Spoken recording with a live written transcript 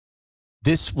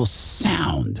This will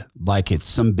sound like it's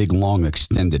some big, long,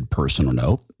 extended personal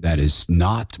note. That is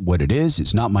not what it is.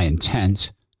 It's not my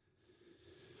intent.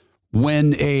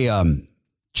 When a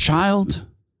child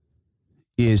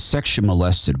is sexually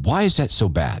molested, why is that so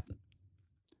bad?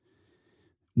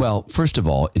 Well, first of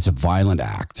all, it's a violent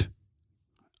act.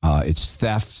 It's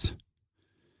theft.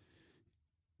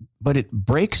 But it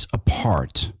breaks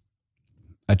apart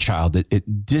a child.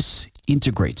 It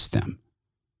disintegrates them.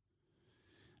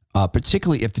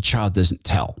 Particularly if the child doesn't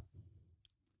tell.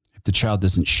 If the child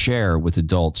doesn't share with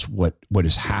adults what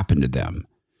has happened to them.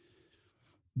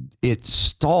 It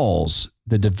stalls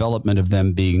the development of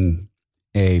them being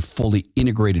a fully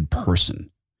integrated person.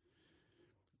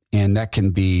 And that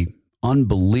can be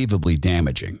unbelievably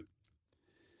damaging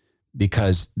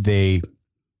because they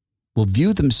will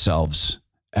view themselves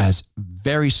as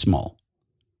very small.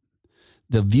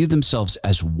 They'll view themselves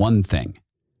as one thing.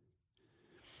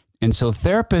 And so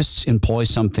therapists employ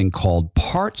something called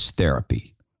parts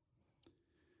therapy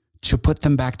to put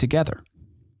them back together,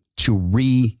 to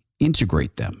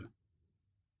reintegrate them.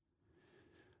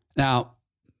 Now,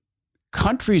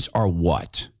 countries are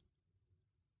what?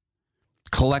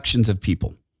 Collections of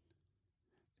people.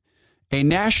 A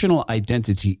national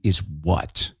identity is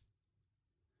what?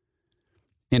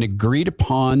 An agreed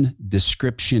upon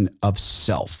description of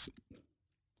self.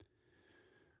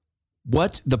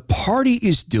 What the party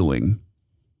is doing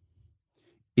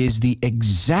is the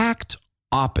exact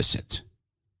opposite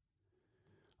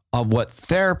of what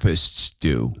therapists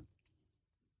do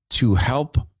to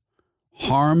help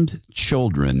harmed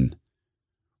children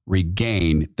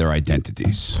regain their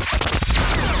identities.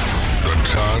 The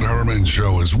Todd Herman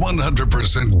Show is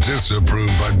 100%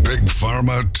 disapproved by big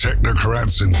pharma,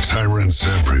 technocrats, and tyrants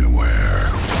everywhere.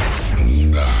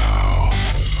 Now,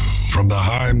 from the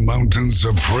high mountains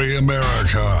of free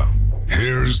America,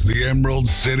 here's the Emerald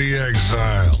City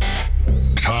exile,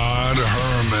 Todd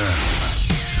Herman.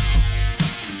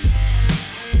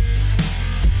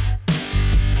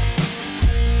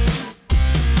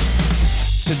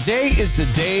 Today is the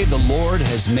day the Lord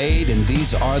has made, and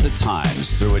these are the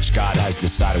times through which God has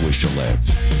decided we shall live.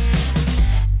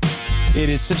 It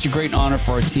is such a great honor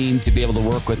for our team to be able to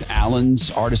work with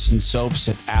Allen's Artisan Soaps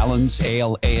at Allen's,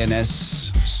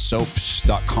 ALANS,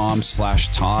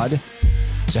 soaps.com/Todd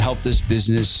to help this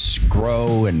business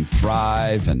grow and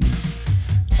thrive and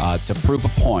to prove a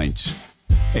point.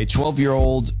 A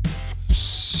 12-year-old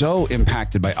so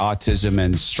impacted by autism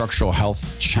and structural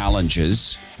health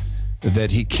challenges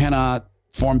that he cannot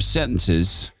form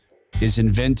sentences is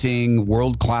inventing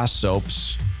world-class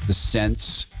soaps, the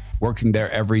scents, working there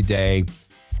every day.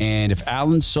 And if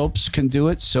Allen Soaps can do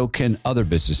it, so can other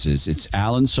businesses. It's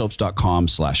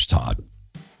allensoaps.com/Todd.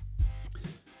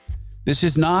 This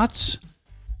is not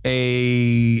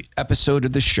a episode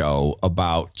of the show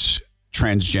about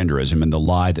transgenderism and the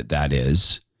lie that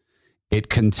is. It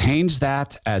contains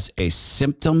that as a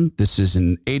symptom. This is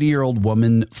an 80-year-old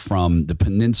woman from the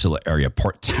Peninsula area,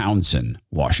 Port Townsend,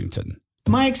 Washington.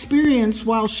 My experience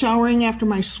while showering after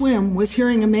my swim was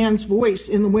hearing a man's voice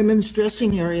in the women's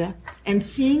dressing area and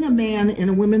seeing a man in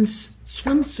a women's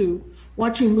swimsuit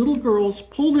watching little girls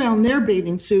pull down their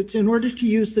bathing suits in order to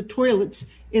use the toilets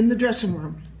in the dressing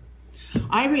room.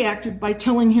 I reacted by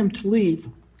telling him to leave,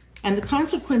 and the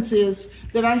consequence is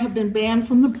that I have been banned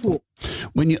from the pool.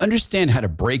 When you understand how to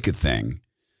break a thing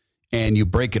and you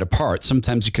break it apart,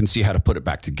 sometimes you can see how to put it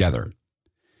back together.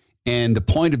 And the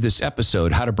point of this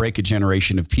episode, how to break a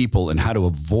generation of people and how to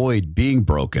avoid being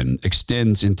broken,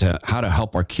 extends into how to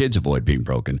help our kids avoid being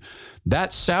broken.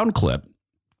 That sound clip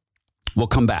will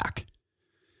come back,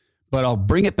 but I'll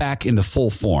bring it back in the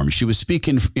full form. She was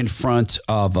speaking in front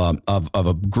of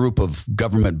a group of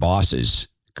government bosses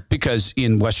because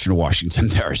in Western Washington,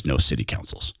 there is no city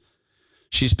councils.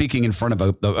 She's speaking in front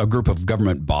of a group of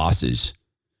government bosses.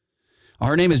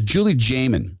 Her name is Julie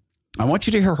Jamin. I want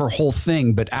you to hear her whole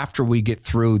thing, but after we get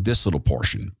through this little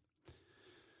portion.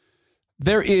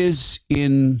 There is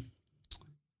in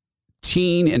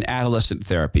teen and adolescent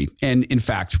therapy, and in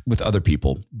fact with other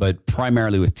people, but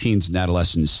primarily with teens and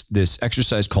adolescents, this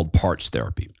exercise called parts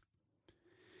therapy.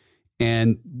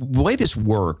 And the way this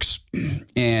works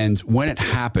and when it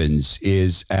happens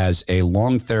is as a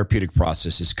long therapeutic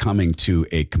process is coming to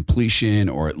a completion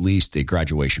or at least a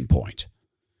graduation point.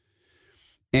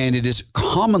 And it is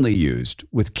commonly used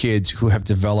with kids who have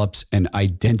developed an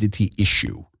identity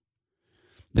issue.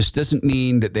 This doesn't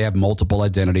mean that they have multiple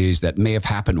identities. That may have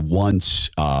happened once.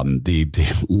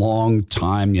 The long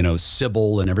time,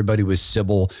 Sybil and everybody was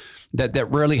Sybil.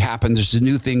 That rarely happens. There's a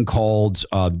new thing called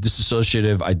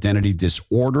dissociative identity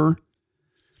disorder.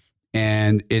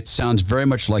 And it sounds very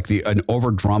much like an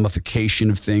over-dramification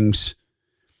of things.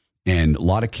 And a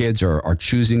lot of kids are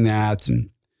choosing that. And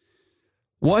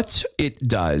what it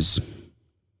does,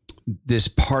 this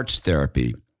parts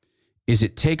therapy, is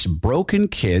it takes broken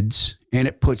kids and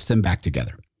it puts them back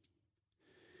together.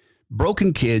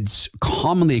 Broken kids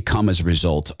commonly come as a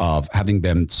result of having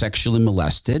been sexually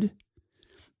molested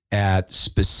at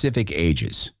specific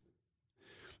ages.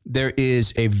 There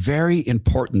is a very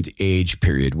important age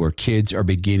period where kids are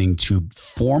beginning to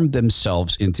form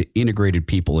themselves into integrated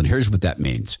people. And here's what that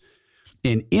means.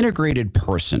 An integrated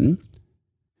person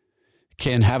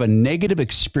can have a negative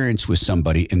experience with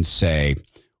somebody and say,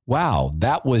 wow,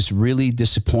 that was really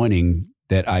disappointing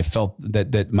that I felt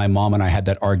that my mom and I had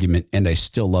that argument and I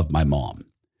still love my mom.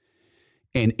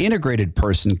 An integrated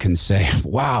person can say,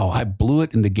 wow, I blew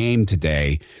it in the game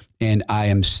today and I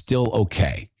am still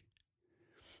okay.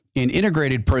 An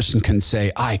integrated person can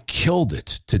say, I killed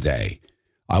it today.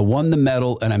 I won the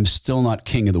medal and I'm still not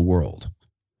king of the world.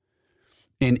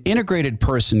 An integrated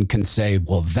person can say,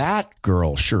 well, that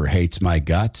girl sure hates my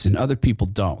guts and other people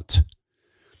don't.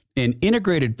 An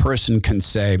integrated person can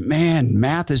say, man,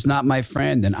 math is not my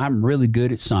friend and I'm really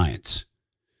good at science.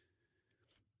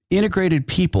 Integrated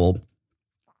people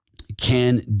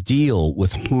can deal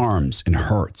with harms and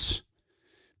hurts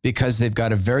because they've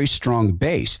got a very strong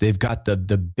base. They've got the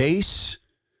base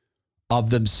of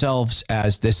themselves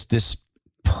as this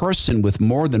person with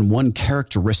more than one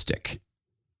characteristic.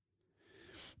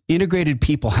 Integrated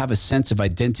people have a sense of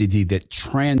identity that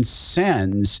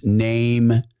transcends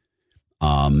name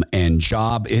and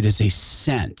job. It is a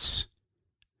sense.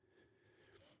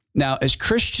 Now, as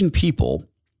Christian people,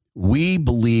 we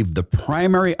believe the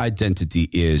primary identity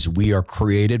is we are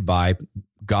created by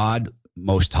God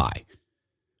Most High,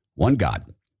 one God.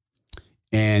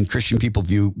 And Christian people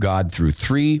view God through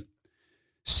three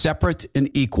separate and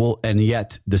equal and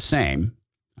yet the same.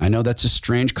 I know that's a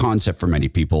strange concept for many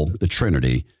people, the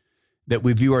Trinity, that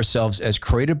we view ourselves as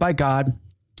created by God,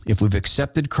 if we've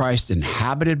accepted Christ,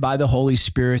 inhabited by the Holy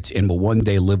Spirit, and will one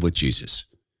day live with Jesus.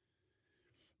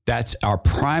 That's our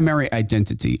primary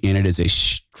identity, and it is a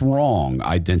strong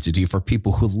identity for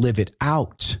people who live it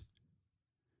out.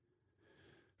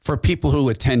 For people who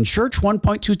attend church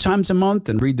 1.2 times a month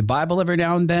and read the Bible every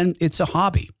now and then, it's a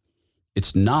hobby.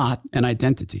 It's not an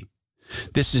identity.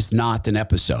 This is not an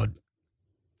episode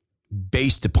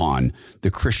based upon the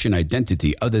Christian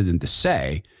identity, other than to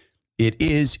say, it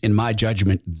is, in my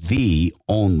judgment, the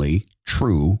only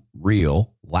true,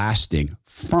 real, lasting,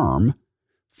 firm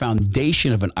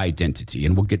foundation of an identity.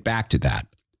 And we'll get back to that.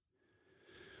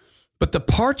 But the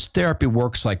parts therapy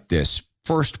works like this.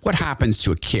 First, what happens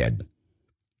to a kid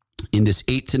in this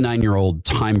 8 to 9 year old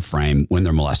time frame when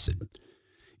they're molested?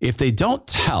 If they don't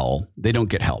tell, they don't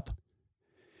get help.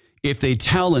 If they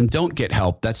tell and don't get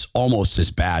help, that's almost as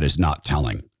bad as not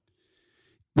telling.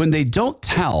 When they don't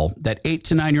tell, that 8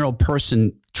 to 9 year old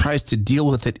person tries to deal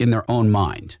with it in their own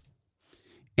mind.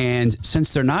 And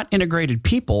since they're not integrated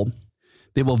people,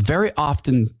 they will very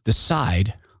often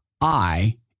decide,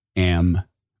 I am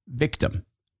victim.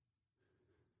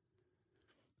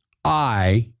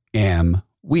 I am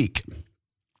weak.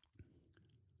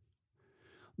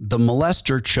 The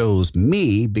molester chose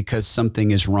me because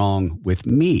something is wrong with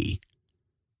me.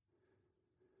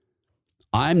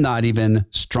 I'm not even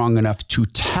strong enough to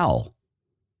tell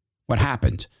what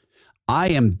happened. I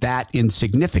am that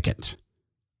insignificant.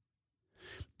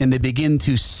 And they begin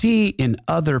to see in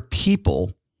other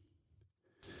people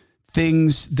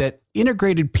things that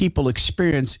integrated people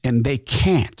experience and they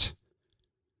can't.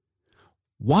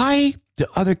 Why do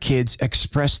other kids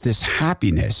express this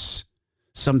happiness?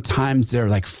 Sometimes they're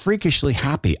like freakishly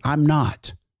happy. I'm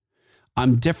not.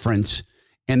 I'm different.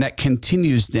 And that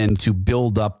continues then to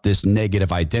build up this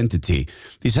negative identity.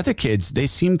 These other kids, they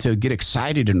seem to get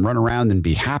excited and run around and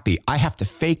be happy. I have to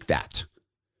fake that.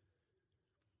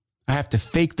 I have to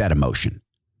fake that emotion.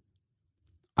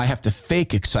 I have to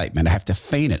fake excitement. I have to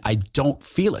feign it. I don't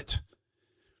feel it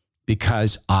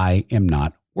because I am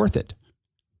not worth it.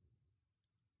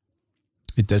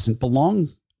 It doesn't belong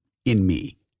in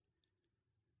me.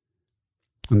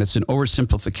 And that's an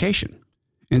oversimplification.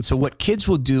 And so what kids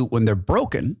will do when they're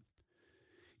broken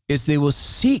is they will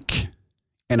seek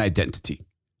an identity.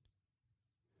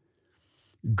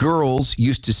 Girls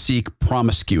used to seek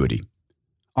promiscuity.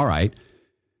 All right,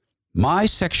 my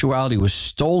sexuality was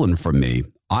stolen from me.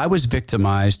 I was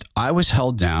victimized. I was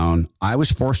held down. I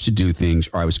was forced to do things,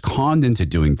 or I was conned into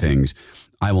doing things.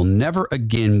 I will never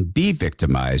again be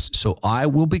victimized, so I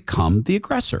will become the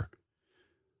aggressor.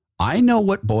 I know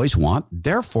what boys want,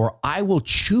 therefore I will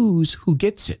choose who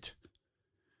gets it.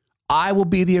 I will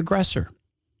be the aggressor.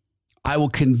 I will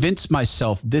convince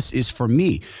myself this is for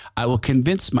me. I will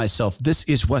convince myself this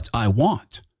is what I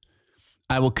want.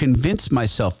 I will convince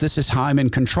myself this is how I'm in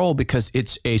control because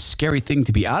it's a scary thing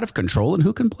to be out of control, and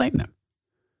who can blame them?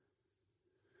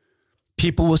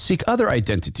 People will seek other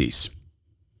identities.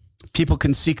 People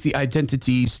can seek the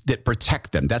identities that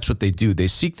protect them. That's what they do. They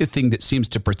seek the thing that seems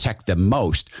to protect them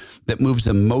most, that moves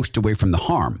them most away from the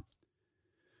harm.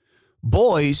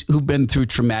 Boys who've been through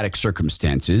traumatic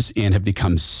circumstances and have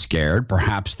become scared,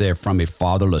 perhaps they're from a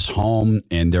fatherless home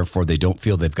and therefore they don't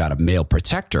feel they've got a male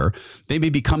protector, they may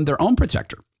become their own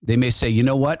protector. They may say, you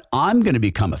know what, I'm going to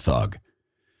become a thug.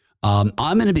 I'm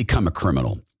going to become a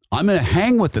criminal. I'm going to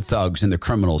hang with the thugs and the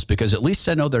criminals because at least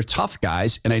I know they're tough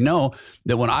guys. And I know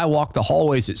that when I walk the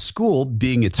hallways at school,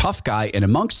 being a tough guy and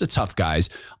amongst the tough guys,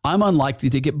 I'm unlikely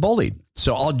to get bullied.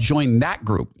 So I'll join that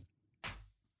group.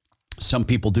 Some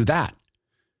people do that.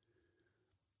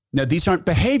 Now, these aren't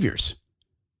behaviors.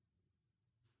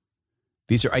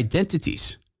 These are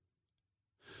identities.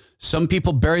 Some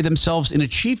people bury themselves in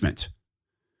achievement.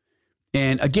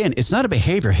 And again, it's not a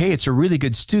behavior. Hey, it's a really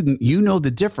good student. You know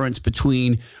the difference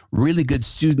between really good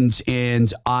students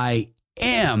and I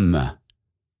am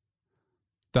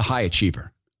the high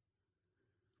achiever.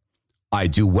 I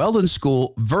do well in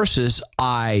school versus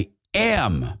I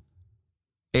am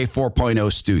a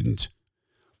 4.0 student.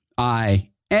 I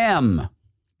am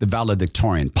the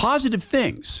valedictorian. Positive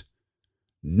things,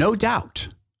 no doubt.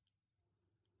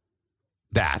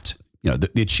 That,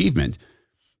 the achievement.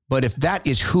 But if that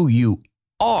is who you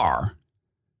are,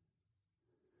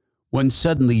 when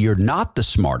suddenly you're not the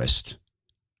smartest,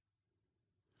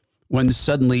 when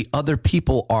suddenly other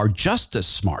people are just as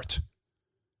smart,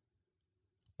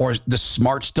 or the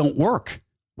smarts don't work.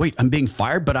 Wait, I'm being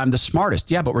fired, but I'm the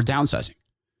smartest. Yeah, but we're downsizing.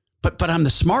 But I'm the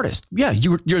smartest. Yeah,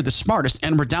 you're the smartest,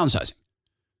 and we're downsizing.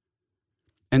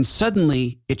 And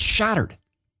suddenly it's shattered.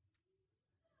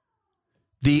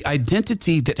 The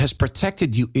identity that has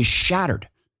protected you is shattered.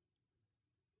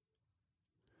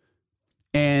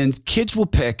 And kids will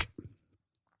pick,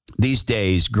 these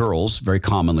days, girls very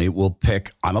commonly will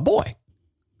pick, I'm a boy.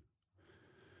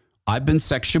 I've been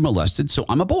sexually molested, so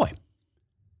I'm a boy.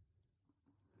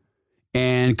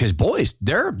 And because boys,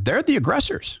 they're the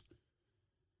aggressors.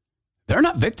 They're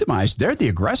not victimized. They're the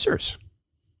aggressors.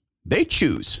 They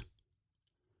choose.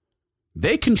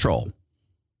 They control.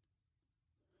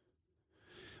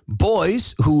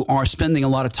 Boys who are spending a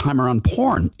lot of time around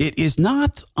porn, it is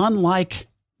not unlike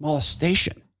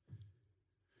molestation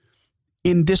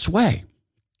in this way,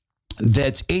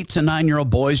 that 8 to 9-year-old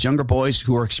boys, younger boys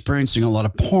who are experiencing a lot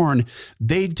of porn,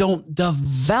 they don't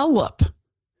develop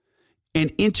an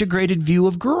integrated view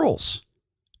of girls.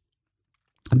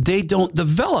 They don't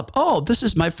develop, oh, this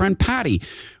is my friend Patty.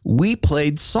 We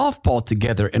played softball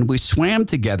together and we swam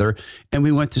together and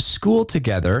we went to school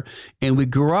together and we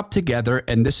grew up together.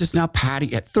 And this is now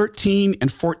Patty at 13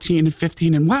 and 14 and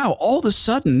 15. And wow, all of a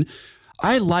sudden,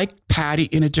 I like Patty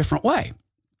in a different way.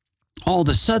 All of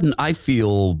a sudden, I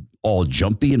feel all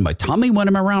jumpy in my tummy when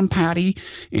I'm around Patty.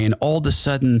 And all of a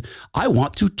sudden, I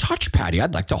want to touch Patty.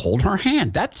 I'd like to hold her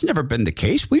hand. That's never been the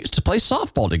case. We used to play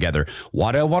softball together.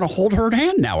 Why do I want to hold her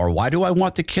hand now? Or why do I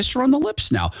want to kiss her on the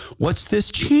lips now? What's this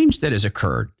change that has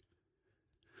occurred?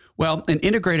 Well, an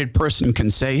integrated person can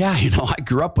say, yeah, I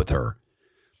grew up with her.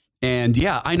 And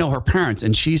yeah, I know her parents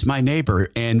and she's my neighbor.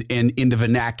 And in the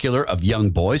vernacular of young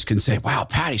boys can say, wow,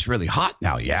 Patty's really hot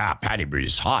now. Yeah, Patty really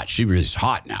is hot. She really is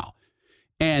hot now.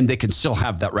 And they can still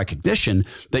have that recognition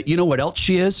that, you know what else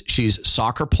she is? She's a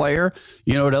soccer player.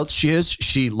 You know what else she is?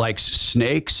 She likes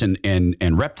snakes and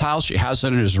reptiles. She has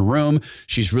that in his room.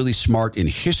 She's really smart in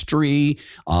history.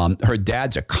 Her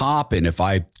dad's a cop. And if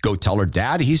I go tell her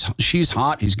dad she's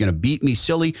hot, he's going to beat me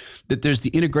silly. That there's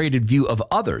the integrated view of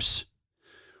others.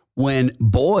 When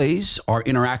boys are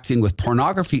interacting with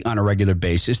pornography on a regular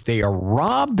basis, they are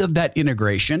robbed of that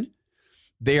integration.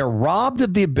 They are robbed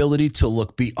of the ability to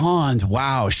look beyond,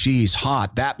 wow, she's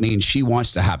hot. That means she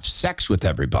wants to have sex with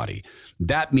everybody.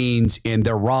 That means, and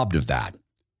they're robbed of that.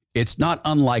 It's not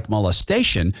unlike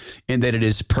molestation in that it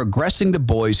is progressing the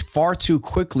boys far too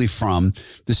quickly from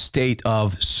the state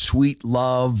of sweet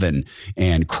love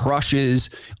and crushes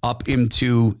up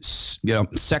into,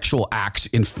 sexual acts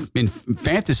in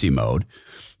fantasy mode.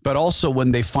 But also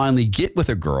when they finally get with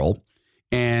a girl,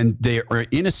 and they are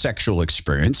in a sexual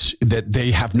experience, that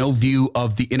they have no view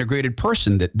of the integrated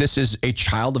person, that this is a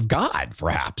child of God,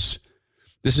 perhaps.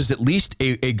 This is at least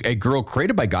a girl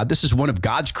created by God. This is one of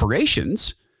God's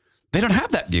creations. They don't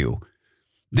have that view.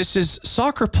 This is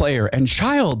soccer player and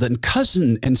child and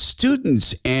cousin and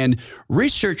students and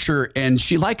researcher and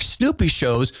she likes Snoopy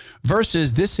shows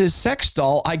versus this is sex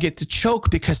doll. I get to choke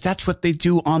because that's what they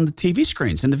do on the TV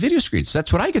screens and the video screens.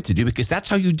 That's what I get to do because that's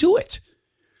how you do it.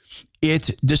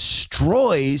 It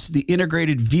destroys the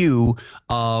integrated view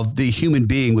of the human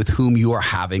being with whom you are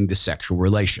having the sexual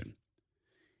relation.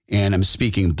 And I'm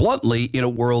speaking bluntly in a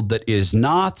world that is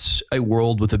not a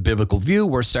world with a biblical view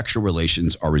where sexual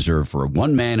relations are reserved for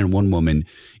one man and one woman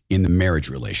in the marriage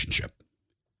relationship.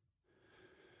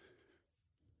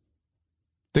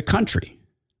 The country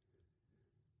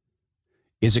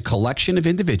is a collection of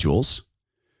individuals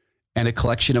and a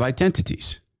collection of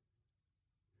identities.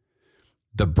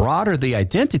 The broader the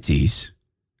identities,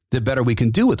 the better we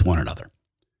can do with one another.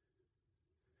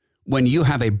 When you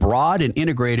have a broad and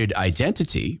integrated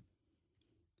identity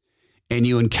and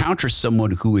you encounter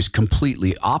someone who is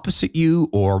completely opposite you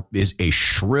or is a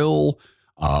shrill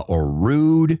or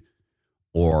rude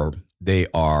or they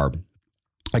are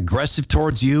aggressive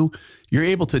towards you, you're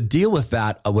able to deal with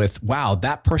that with, wow,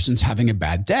 that person's having a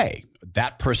bad day.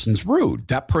 That person's rude.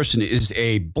 That person is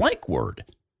a blank word.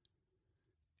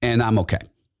 And I'm okay.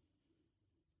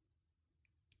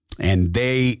 And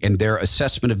their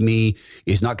assessment of me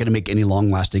is not going to make any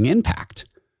long-lasting impact.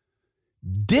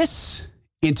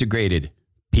 Disintegrated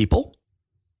people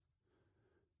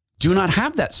do not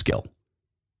have that skill.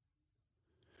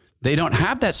 They don't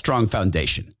have that strong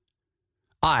foundation.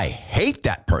 I hate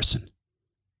that person.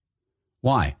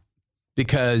 Why?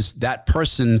 Because that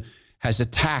person has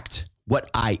attacked what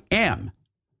I am.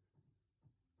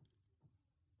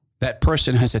 That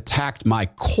person has attacked my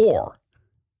core.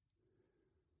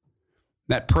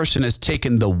 That person has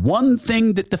taken the one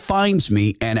thing that defines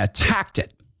me and attacked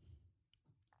it.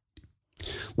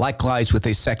 Likewise with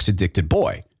a sex-addicted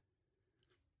boy.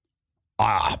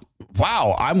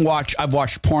 Wow, I've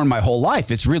watched porn my whole life.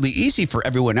 It's really easy for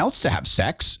everyone else to have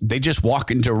sex. They just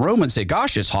walk into a room and say,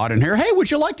 gosh, it's hot in here. Hey,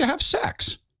 would you like to have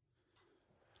sex?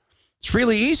 It's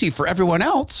really easy for everyone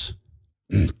else.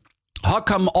 How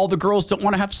come all the girls don't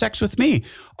want to have sex with me?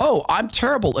 Oh, I'm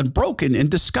terrible and broken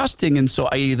and disgusting. And so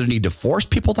I either need to force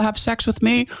people to have sex with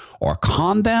me or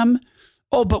con them.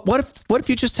 Oh, but what if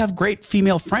you just have great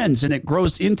female friends and it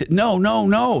grows into,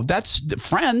 no, that's the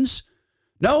friends.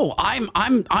 No,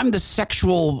 I'm the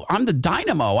sexual, I'm the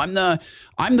dynamo. I'm the,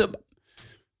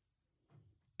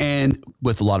 and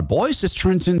with a lot of boys, this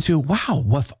turns into, wow,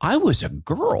 well, if I was a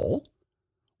girl,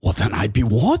 well, then I'd be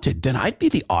wanted. Then I'd be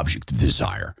the object of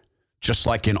desire. Just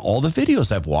like in all the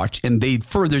videos I've watched, and they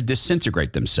further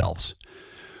disintegrate themselves.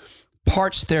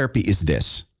 Parts therapy is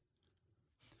this.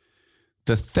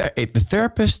 The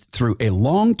therapist, through a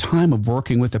long time of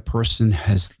working with a person,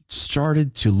 has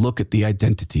started to look at the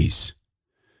identities.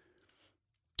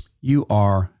 You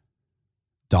are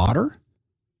daughter,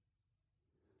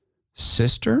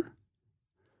 sister,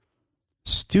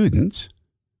 student,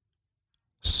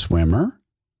 swimmer,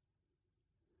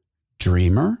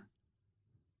 dreamer,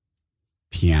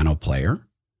 piano player,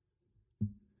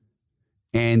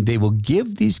 and they will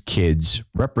give these kids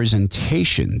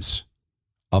representations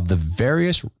of the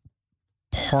various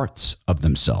parts of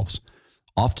themselves.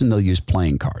 Often they'll use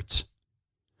playing cards.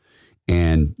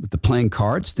 And with the playing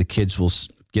cards, the kids will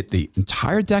get the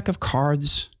entire deck of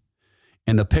cards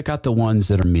and they'll pick out the ones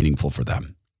that are meaningful for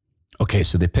them. Okay,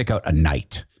 so they pick out a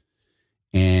knight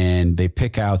and they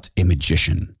pick out a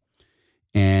magician.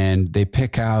 And they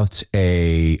pick out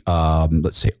a,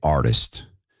 let's say, artist.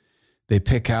 They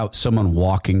pick out someone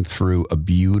walking through a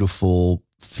beautiful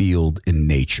field in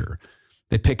nature.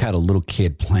 They pick out a little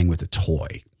kid playing with a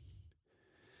toy.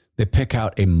 They pick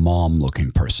out a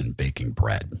mom-looking person baking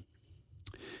bread.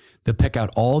 They pick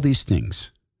out all these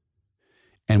things.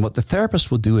 And what the therapist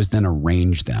will do is then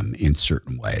arrange them in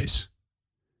certain ways.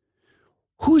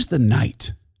 Who's the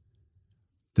knight?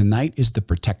 The knight is the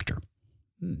protector.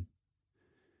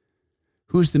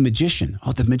 Who's the magician?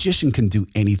 Oh, the magician can do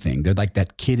anything. They're like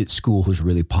that kid at school who's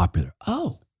really popular.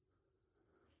 Oh,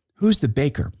 who's the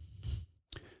baker?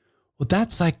 Well,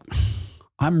 that's like,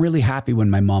 I'm really happy when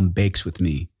my mom bakes with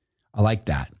me. I like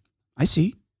that. I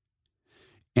see.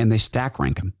 And they stack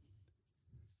rank them.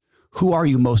 Who are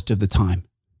you most of the time?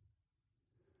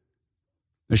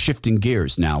 They're shifting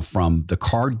gears now from the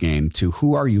card game to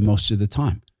who are you most of the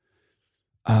time?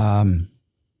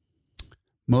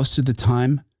 Most of the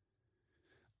time,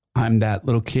 I'm that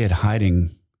little kid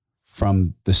hiding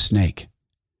from the snake.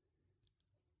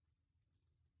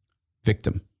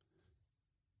 Victim.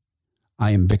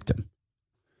 I am victim.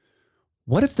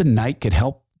 What if the knight could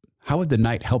help? How would the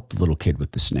knight help the little kid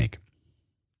with the snake?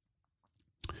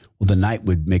 Well, the night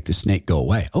would make the snake go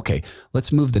away. Okay,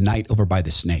 let's move the night over by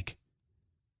the snake.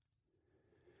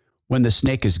 When the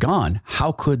snake is gone,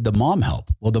 how could the mom help?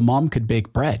 Well, the mom could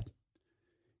bake bread.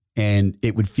 And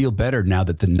it would feel better now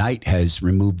that the night has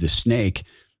removed the snake.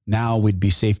 Now we'd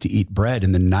be safe to eat bread,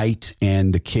 and the night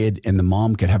and the kid and the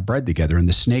mom could have bread together, and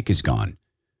the snake is gone.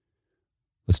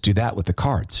 Let's do that with the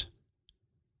cards.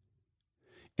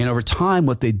 And over time,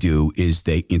 what they do is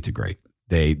they integrate.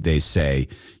 They say,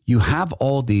 you have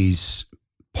all these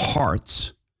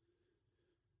parts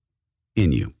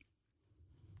in you.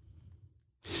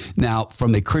 Now,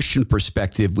 from a Christian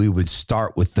perspective, we would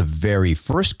start with the very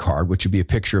first card, which would be a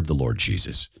picture of the Lord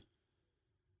Jesus.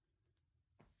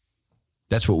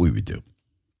 That's what we would do.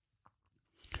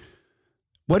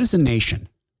 What is a nation?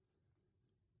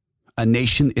 A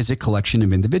nation is a collection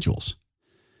of individuals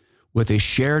with a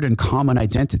shared and common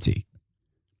identity,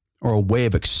 or a way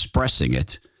of expressing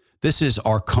it. This is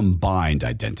our combined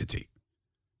identity.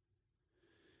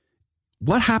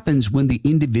 What happens when the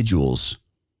individuals,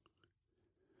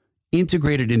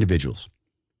 integrated individuals,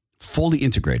 fully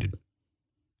integrated,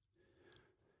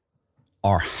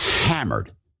 are hammered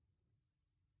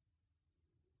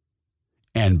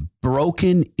and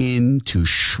broken into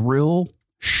shrill,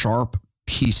 sharp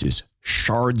pieces,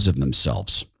 shards of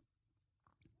themselves?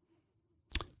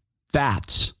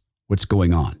 That's what's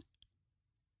going on.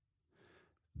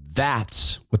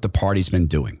 That's what the party's been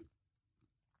doing.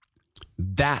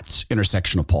 That's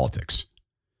intersectional politics.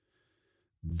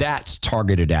 That's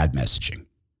targeted ad messaging.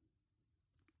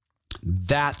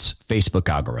 That's Facebook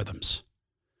algorithms.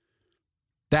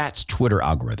 That's Twitter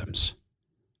algorithms.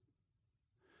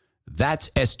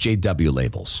 That's SJW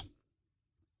labels.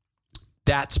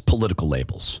 That's political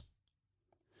labels.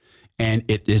 And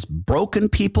it is broken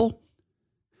people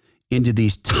into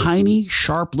these tiny,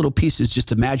 sharp little pieces.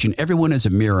 Just imagine everyone is a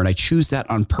mirror. And I choose that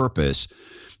on purpose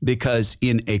because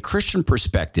in a Christian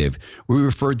perspective, we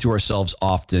refer to ourselves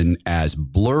often as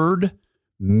blurred,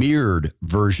 mirrored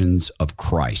versions of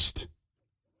Christ.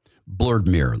 Blurred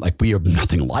mirror, like we are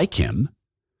nothing like him,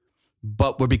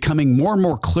 but we're becoming more and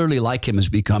more clearly like him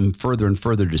as we become further and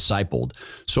further discipled.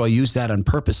 So I use that on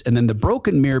purpose. And then the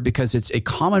broken mirror, because it's a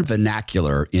common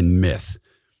vernacular in myth.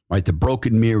 Right, the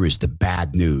broken mirror is the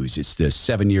bad news. It's the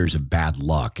 7 years of bad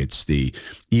luck. It's the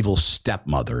evil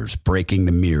stepmothers breaking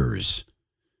the mirrors.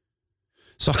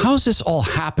 So how's this all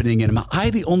happening? And am I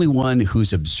the only one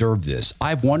who's observed this?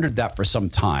 I've wondered that for some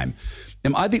time.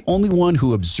 Am I the only one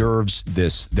who observes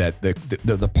this, that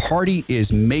the party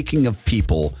is making of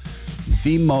people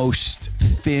the most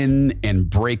thin and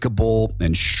breakable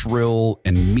and shrill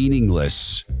and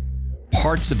meaningless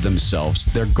parts of themselves?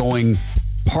 They're going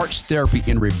parts therapy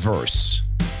in reverse.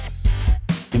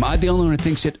 Am I the only one who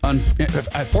thinks it?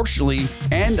 Fortunately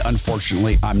and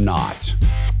unfortunately, I'm not.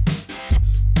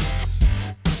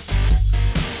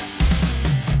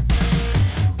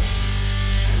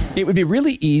 It would be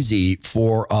really easy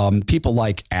for people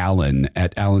like Alan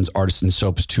at Alan's Artisan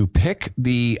Soaps to pick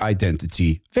the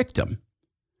identity victim.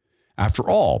 After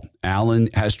all, Alan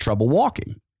has trouble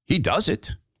walking. He does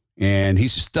it, and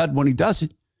he's a stud when he does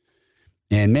it.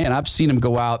 And man, I've seen him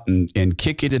go out and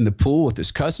kick it in the pool with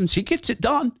his cousins. He gets it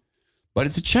done, but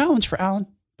it's a challenge for Alan.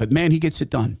 But man, he gets it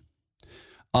done.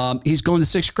 He's going to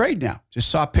 6th grade now. Just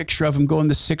saw a picture of him going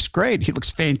to 6th grade. He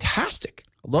looks fantastic.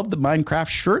 I love the Minecraft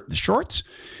shirt, the shorts.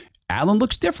 Alan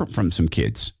looks different from some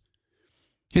kids.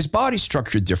 His body's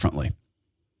structured differently.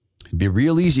 It'd be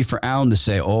real easy for Alan to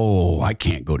say, oh, I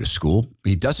can't go to school. But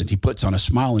he doesn't. He puts on a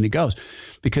smile and he goes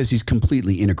because he's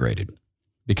completely integrated,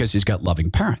 because he's got loving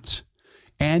parents.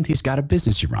 And he's got a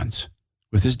business he runs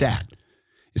with his dad.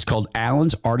 It's called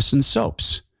Alan's Artisan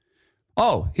Soaps.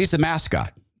 Oh, he's the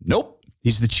mascot. Nope.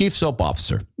 He's the chief soap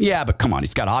officer. Yeah, but come on,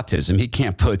 he's got autism. He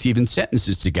can't put even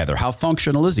sentences together. How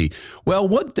functional is he? Well,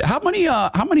 how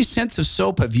many scents of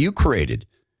soap have you created?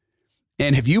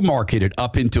 And have you marketed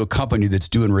up into a company that's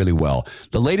doing really well?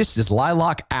 The latest is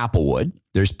Lilac Applewood.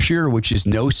 There's Pure, which is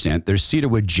no scent. There's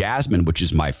Cedarwood Jasmine, which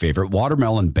is my favorite.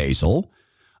 Watermelon Basil.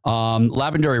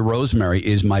 Lavender Rosemary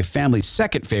is my family's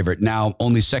second favorite, now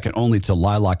second only to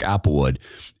Lilac Applewood,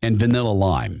 and Vanilla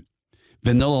Lime.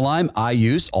 Vanilla Lime I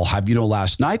use, I'll have you know,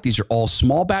 last night. These are all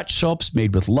small batch soaps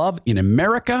made with love in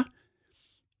America.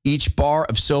 Each bar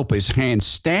of soap is hand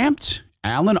stamped.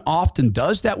 Alan often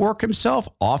does that work himself,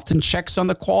 often checks on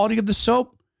the quality of the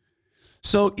soap.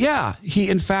 So yeah,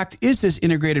 he in fact is this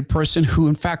integrated person who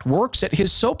in fact works at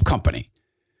his soap company.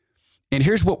 And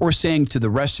here's what we're saying to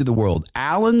the rest of the world.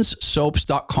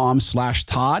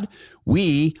 AlansSoaps.com/Todd.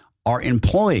 We are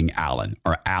employing Alan,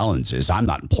 or Alan's is. I'm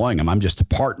not employing him. I'm just a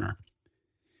partner.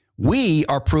 We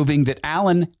are proving that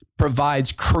Alan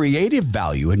provides creative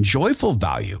value and joyful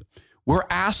value. We're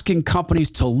asking companies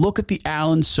to look at the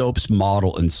Alan Soaps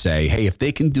model and say, hey, if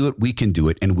they can do it, we can do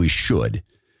it, and we should.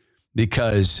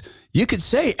 Because you could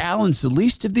say Alan's the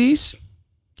least of these,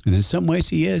 and in some ways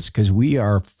he is, because we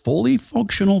are fully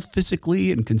functional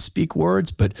physically and can speak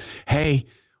words. But hey,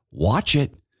 watch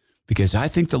it, because I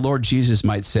think the Lord Jesus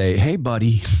might say, hey,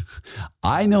 buddy,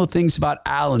 I know things about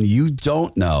Alan you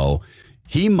don't know.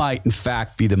 He might, in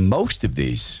fact, be the most of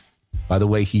these by the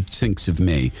way he thinks of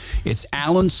me. It's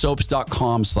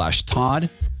alansoaps.com/Todd,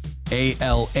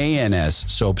 ALANS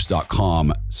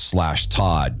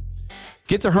soaps.com/Todd.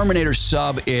 Get the Herminator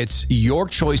sub. It's your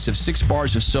choice of 6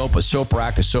 bars of soap, a soap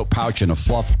rack, a soap pouch, and a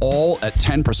fluff, all at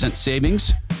 10%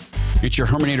 savings. Get your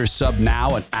Herminator sub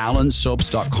now at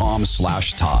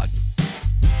alansoaps.com/Todd.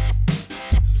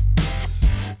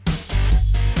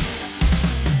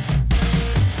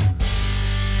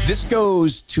 This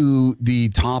goes to the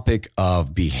topic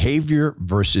of behavior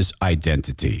versus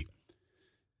identity.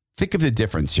 Think of the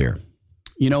difference here.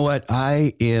 You know what?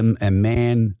 I am a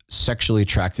man sexually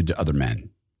attracted to other men.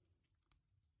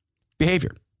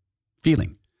 Behavior,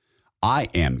 feeling. I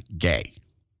am gay.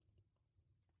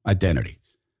 Identity.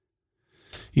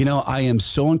 You know, I am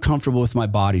so uncomfortable with my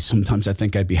body. Sometimes I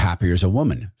think I'd be happier as a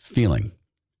woman. Feeling.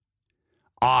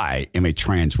 I am a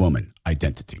trans woman.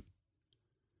 Identity.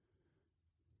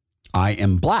 I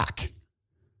am black.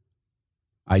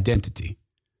 Identity.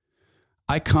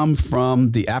 I come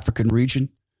from the African region.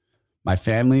 My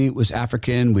family was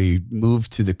African. We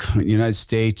moved to the United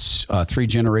States 3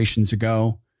 generations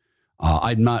ago.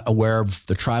 I'm not aware of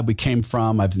the tribe we came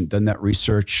from. I haven't done that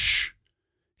research.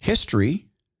 History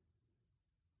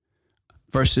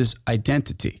versus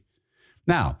identity.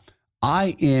 Now,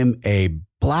 I am a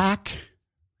black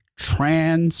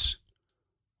trans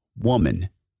woman.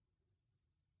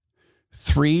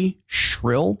 3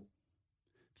 shrill,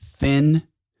 thin,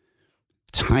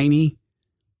 tiny,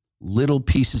 little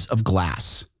pieces of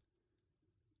glass.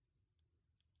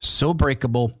 So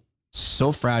breakable,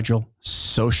 so fragile,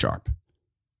 so sharp.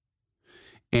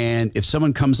 And if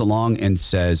someone comes along and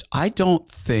says, I don't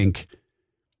think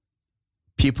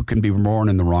people can be born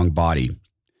in the wrong body,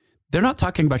 they're not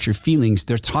talking about your feelings.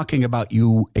 They're talking about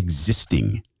you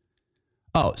existing.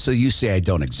 Oh, so you say I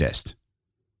don't exist.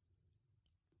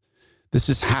 This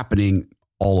is happening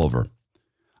all over.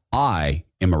 I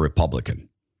am a Republican.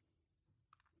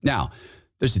 Now,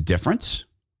 there's a difference.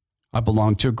 I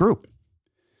belong to a group.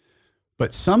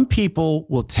 But some people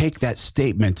will take that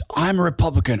statement, I'm a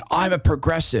Republican, I'm a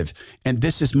progressive, and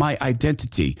this is my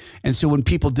identity. And so when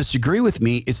people disagree with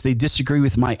me, it's they disagree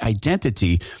with my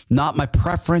identity, not my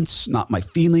preference, not my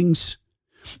feelings.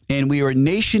 And we are a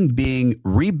nation being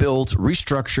rebuilt,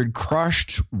 restructured,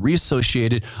 crushed,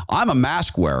 reassociated. I'm a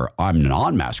mask wearer. I'm a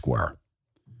non-mask wearer.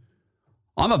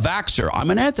 I'm a vaxxer.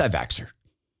 I'm an anti-vaxxer.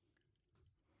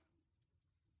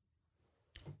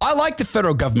 I like the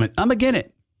federal government. I'm against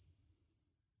it.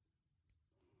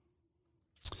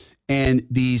 And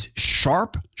these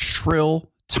sharp,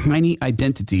 shrill, tiny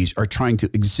identities are trying to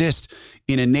exist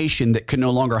in a nation that can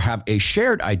no longer have a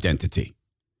shared identity.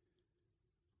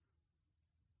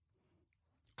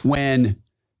 When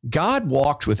God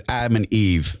walked with Adam and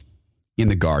Eve in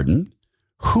the garden,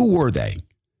 who were they?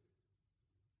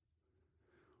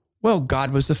 Well,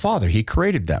 God was the Father. He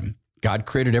created them. God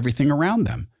created everything around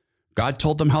them. God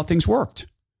told them how things worked.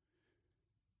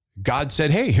 God said,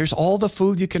 hey, here's all the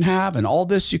food you can have and all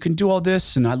this, you can do all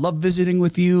this. And I love visiting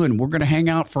with you and we're going to hang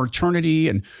out for eternity.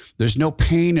 And there's no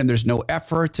pain and there's no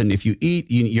effort. And if you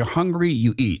eat, you're hungry,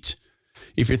 you eat.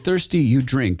 If you're thirsty, you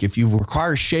drink. If you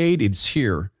require shade, it's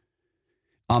here.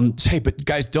 Hey, but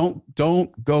guys, don't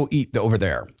go eat over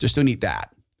there. Just don't eat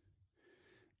that.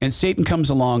 And Satan comes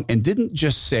along and didn't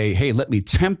just say, hey, let me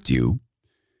tempt you.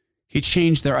 He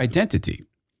changed their identity.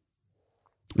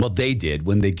 Well, they did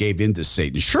when they gave in to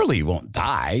Satan. Surely you won't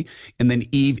die. And then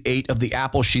Eve ate of the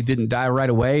apple. She didn't die right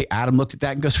away. Adam looked at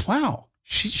that and goes, wow,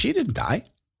 she didn't die.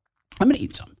 I'm going to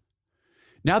eat some.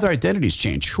 Now their identities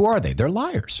change. Who are they? They're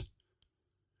liars.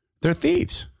 They're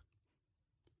thieves.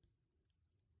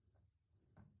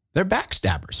 They're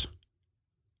backstabbers.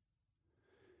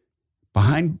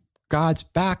 Behind God's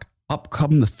back, up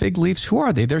come the fig leaves. Who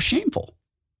are they? They're shameful.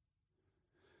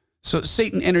 So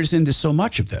Satan enters into so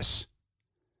much of this.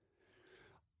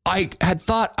 I had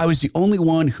thought I was the only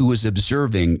one who was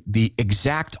observing the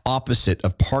exact opposite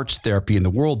of parts therapy in the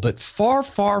world, but far,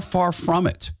 far, far from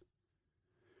it.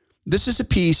 This is a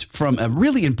piece from a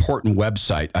really important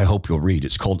website I hope you'll read.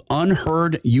 It's called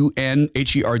unheard.com.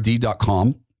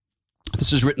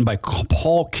 This is written by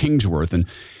Paul Kingsworth, and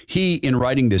he, in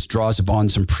writing this, draws upon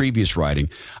some previous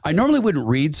writing. I normally wouldn't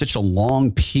read such a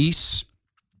long piece,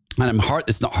 and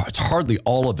it's hardly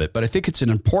all of it, but I think it's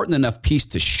an important enough piece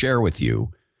to share with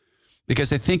you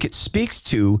because I think it speaks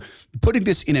to putting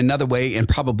this in another way and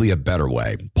probably a better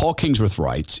way. Paul Kingsworth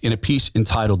writes in a piece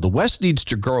entitled "The West Needs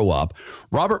to Grow Up,"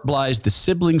 Robert Bly's The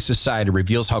Sibling Society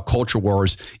reveals how culture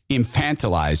wars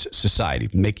infantilize society,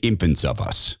 make infants of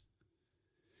us.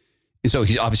 And so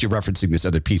he's obviously referencing this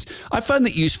other piece. I find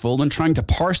it useful in trying to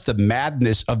parse the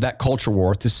madness of that culture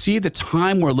war to see the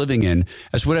time we're living in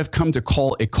as what I've come to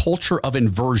call a culture of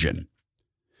inversion.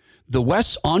 The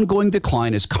West's ongoing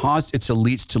decline has caused its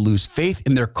elites to lose faith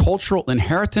in their cultural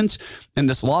inheritance, and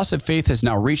this loss of faith has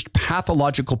now reached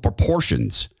pathological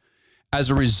proportions. As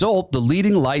a result, the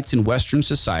leading lights in Western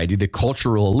society, the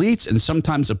cultural elites, and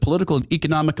sometimes the political and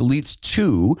economic elites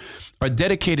too, are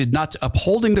dedicated not to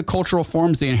upholding the cultural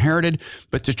forms they inherited,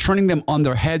 but to turning them on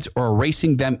their heads or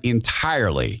erasing them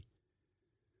entirely.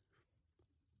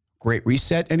 Great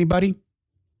Reset, anybody?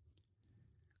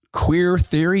 Queer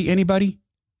theory, anybody?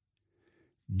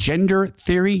 Gender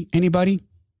theory, anybody?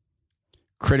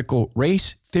 Critical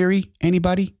race theory,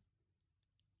 anybody?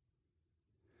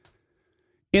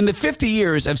 In the 50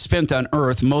 years I've spent on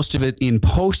Earth, most of it in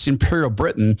post-imperial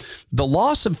Britain, the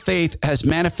loss of faith has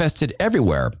manifested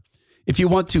everywhere. If you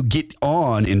want to get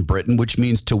on in Britain, which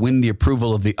means to win the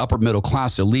approval of the upper middle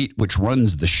class elite which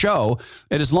runs the show,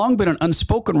 it has long been an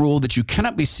unspoken rule that you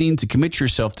cannot be seen to commit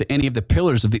yourself to any of the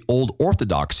pillars of the old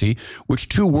orthodoxy, which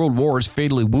 2 world wars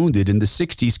fatally wounded and the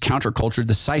 60s counterculture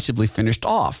decisively finished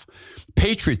off.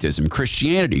 Patriotism,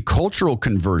 Christianity, cultural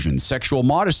conversion, sexual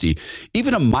modesty,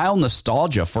 even a mild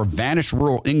nostalgia for vanished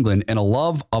rural England and a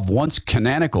love of once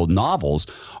canonical novels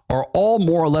are all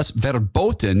more or less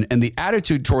verboten, and the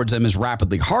attitude towards them is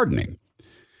rapidly hardening.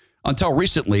 Until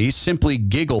recently, simply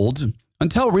giggled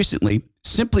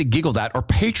at or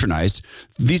patronized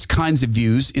these kinds of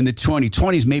views in the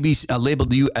 2020s, maybe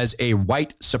labeled you as a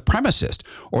white supremacist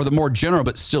or the more general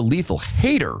but still lethal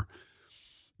hater.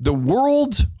 The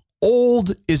world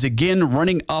old is again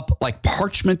running up like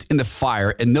parchment in the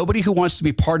fire, and nobody who wants to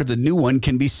be part of the new one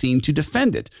can be seen to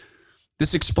defend it.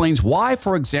 This explains why,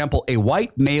 for example, a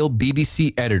white male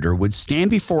BBC editor would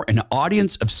stand before an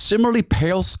audience of similarly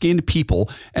pale-skinned people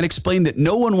and explain that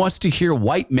no one wants to hear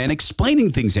white men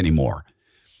explaining things anymore.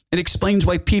 It explains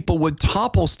why people would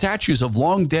topple statues of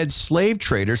long-dead slave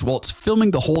traders while it's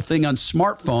filming the whole thing on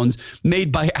smartphones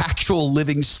made by actual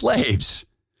living slaves.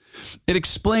 It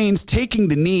explains taking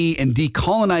the knee and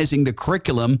decolonizing the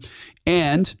curriculum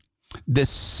and the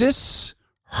cis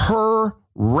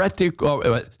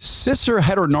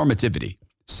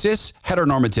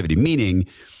heteronormativity, meaning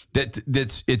that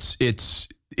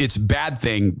it's bad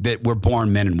thing that we're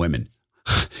born men and women.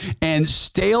 And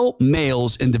stale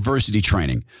males in diversity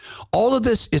training. All of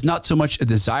this is not so much a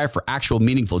desire for actual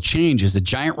meaningful change as a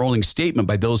giant rolling statement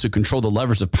by those who control the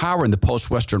levers of power in the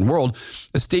post-Western world,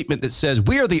 a statement that says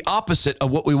we are the opposite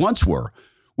of what we once were.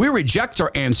 We reject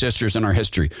our ancestors and our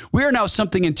history. We are now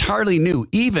something entirely new,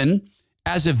 even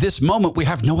as of this moment, we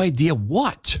have no idea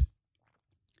what.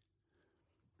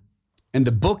 And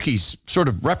the book he's sort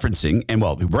of referencing, and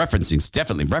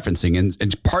definitely referencing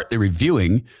and partly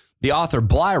reviewing, the author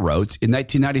Bly wrote in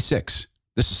 1996.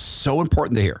 This is so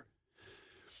important to hear.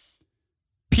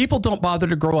 People don't bother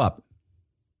to grow up,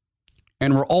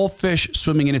 and we're all fish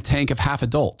swimming in a tank of half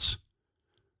adults.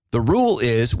 The rule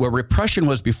is where repression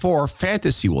was before,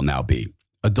 fantasy will now be.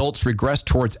 Adults regress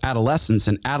towards adolescence,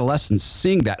 and adolescents,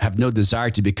 seeing that, have no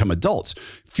desire to become adults.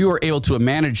 Few are able to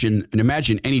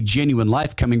imagine any genuine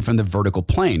life coming from the vertical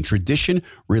plane. Tradition,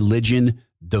 religion,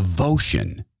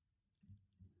 devotion.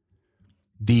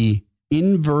 The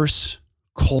inverse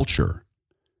culture.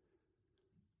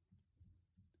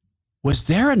 Was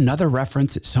there another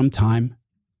reference at some time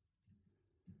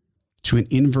to an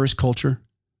inverse culture?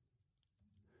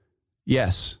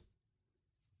 Yes,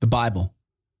 the Bible.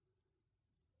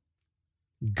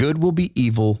 Good will be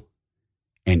evil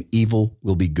and evil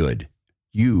will be good.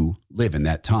 You live in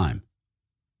that time.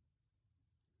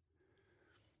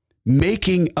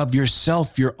 Making of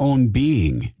yourself your own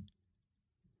being.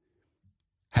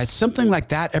 Has something like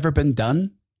that ever been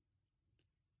done?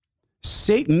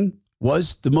 Satan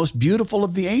was the most beautiful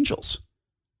of the angels.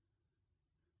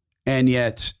 And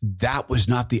yet that was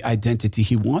not the identity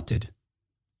he wanted.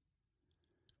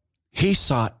 He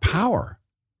sought power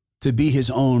to be his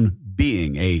own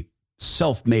being, a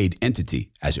self-made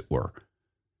entity, as it were.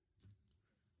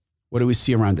 What do we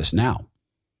see around us now?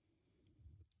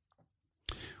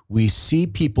 We see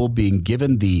people being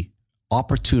given the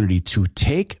opportunity to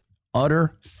take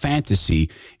utter fantasy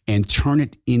and turn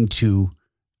it into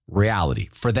reality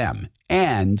for them,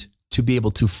 and to be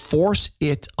able to force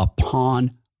it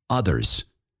upon others.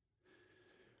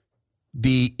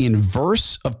 The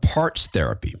inverse of parts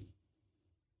therapy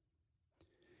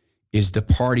is the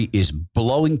party is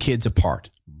blowing kids apart,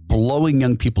 blowing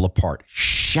young people apart,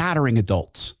 shattering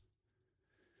adults,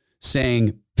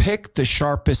 saying, pick the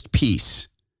sharpest piece.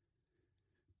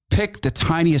 Pick the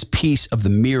tiniest piece of the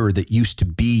mirror that used to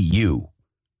be you.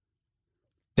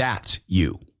 That's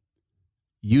you.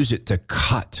 Use it to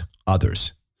cut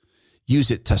others.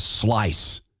 Use it to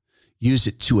slice. Use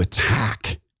it to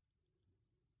attack.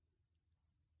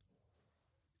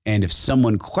 And if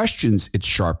someone questions its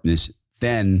sharpness,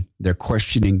 then they're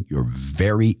questioning your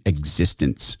very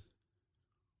existence.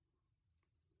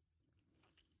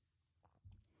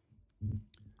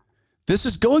 This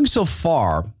is going so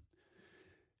far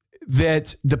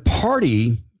that the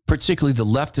party, particularly the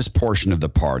leftist portion of the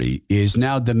party, is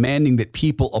now demanding that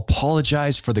people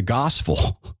apologize for the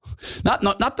gospel.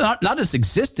 Not its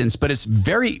existence, but its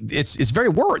very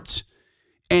words.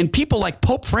 And people like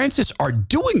Pope Francis are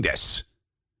doing this.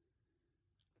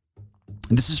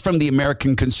 And this is from the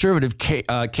American conservative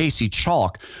Casey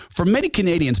Chalk. For many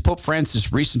Canadians, Pope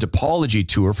Francis' recent apology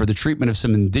tour for the treatment of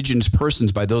some Indigenous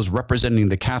persons by those representing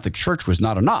the Catholic Church was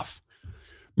not enough.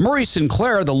 Murray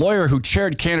Sinclair, the lawyer who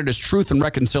chaired Canada's Truth and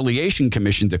Reconciliation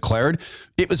Commission, declared,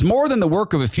 "It was more than the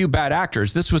work of a few bad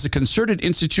actors. This was a concerted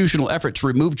institutional effort to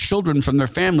remove children from their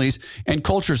families and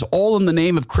cultures, all in the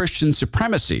name of Christian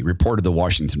supremacy," reported the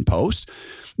Washington Post.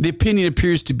 The opinion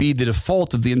appears to be the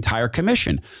default of the entire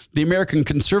commission. The American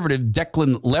conservative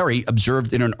Declan Larry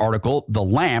observed in an article, The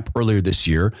Lamp, earlier this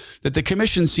year, that the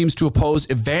commission seems to oppose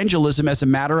evangelism as a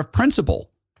matter of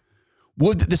principle.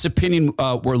 Would that this opinion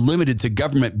were limited to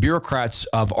government bureaucrats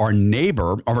of our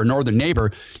northern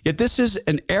neighbor, yet this is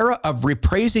an era of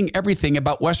repraising everything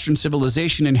about Western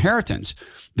civilization inheritance.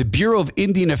 The Bureau of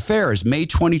Indian Affairs, May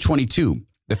 2022.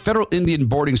 The Federal Indian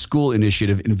Boarding School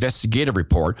Initiative investigative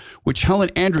report, which Helen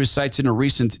Andrews cites in a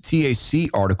recent TAC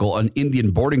article on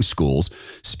Indian boarding schools,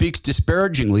 speaks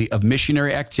disparagingly of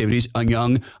missionary activities on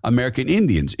young American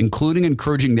Indians, including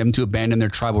encouraging them to abandon their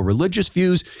tribal religious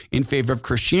views in favor of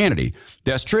Christianity.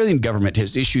 The Australian government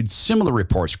has issued similar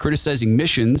reports criticizing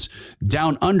missions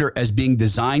down under as being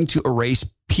designed to erase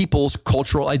people's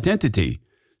cultural identity.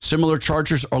 Similar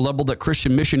charges are leveled at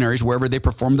Christian missionaries wherever they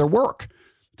perform their work.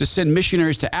 To send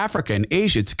missionaries to Africa and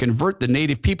Asia to convert the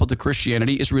native people to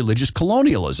Christianity is religious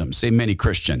colonialism, say many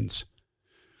Christians.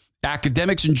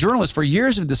 Academics and journalists for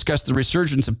years have discussed the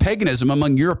resurgence of paganism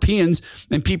among Europeans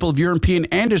and people of European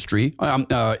ancestry,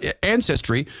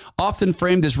 often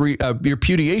framed as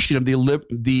repudiation of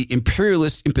the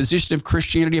imperialist imposition of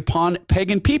Christianity upon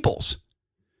pagan peoples.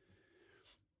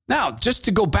 Now, just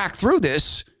to go back through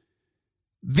this,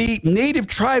 the native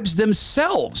tribes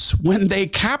themselves, when they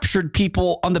captured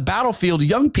people on the battlefield,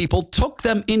 young people, took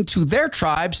them into their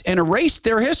tribes and erased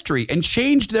their history and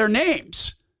changed their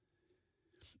names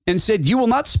and said, "You will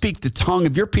not speak the tongue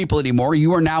of your people anymore.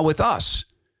 You are now with us."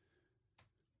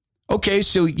 Okay,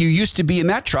 so you used to be in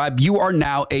that tribe. You are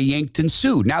now a Yankton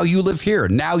Sioux. Now you live here.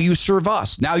 Now you serve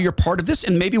us. Now you're part of this,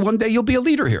 and maybe one day you'll be a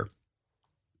leader here.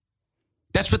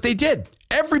 That's what they did.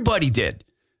 Everybody did.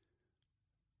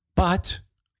 But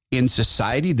in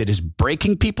society that is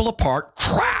breaking people apart,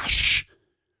 crash.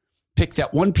 Pick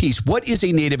that one piece. What is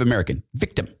a Native American?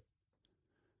 Victim.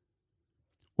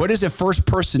 What is a first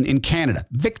person in Canada?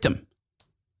 Victim.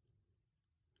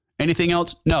 Anything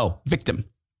else? No, victim.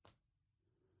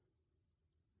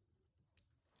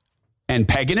 And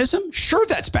paganism? Sure,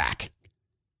 that's back.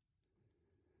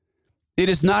 It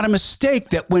is not a mistake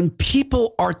that when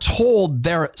people are told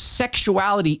their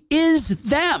sexuality is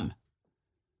them,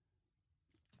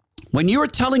 when you are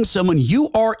telling someone you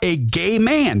are a gay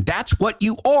man, that's what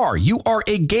you are. You are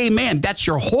a gay man. That's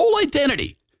your whole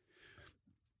identity.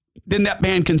 Then that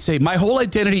man can say, my whole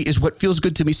identity is what feels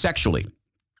good to me sexually.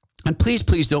 And please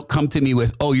don't come to me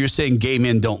with, oh, you're saying gay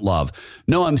men don't love.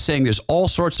 No, I'm saying there's all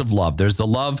sorts of love. There's the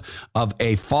love of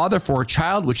a father for a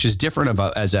child, which is different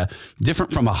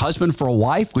different from a husband for a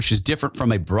wife, which is different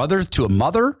from a brother to a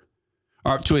mother,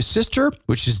 or to a sister,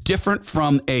 which is different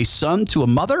from a son to a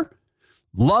mother.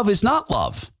 Love is not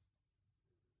love.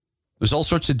 There's all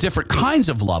sorts of different kinds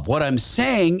of love. What I'm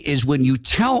saying is when you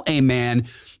tell a man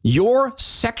your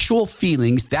sexual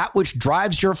feelings, that which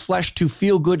drives your flesh to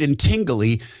feel good and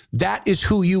tingly, that is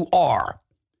who you are.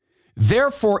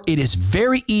 Therefore, it is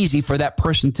very easy for that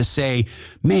person to say,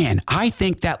 man, I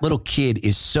think that little kid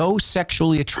is so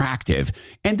sexually attractive,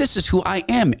 and this is who I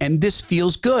am, and this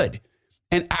feels good.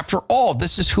 And after all,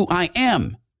 this is who I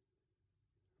am.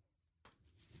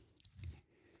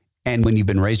 and when you've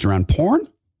been raised around porn?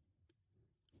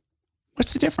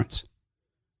 What's the difference?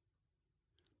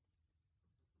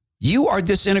 You are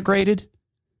disintegrated.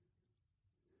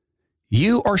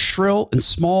 You are shrill and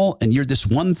small, and you're this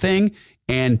one thing,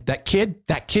 and that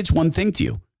kid's one thing to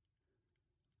you.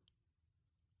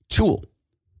 Tool.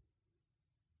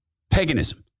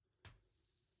 Paganism.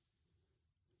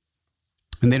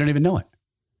 And they don't even know it.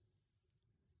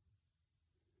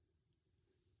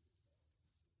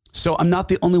 So I'm not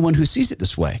the only one who sees it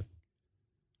this way.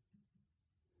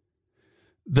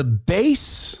 The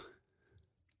base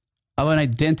of an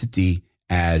identity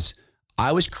as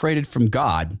I was created from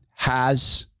God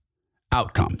has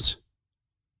outcomes.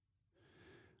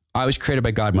 I was created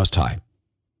by God Most High.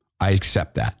 I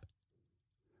accept that.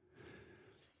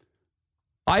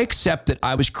 I accept that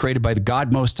I was created by the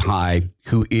God Most High,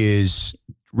 who is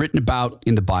written about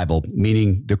in the Bible,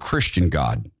 meaning the Christian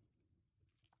God.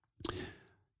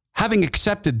 Having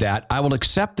accepted that, I will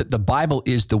accept that the Bible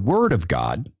is the Word of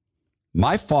God,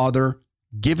 my Father,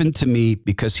 given to me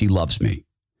because he loves me.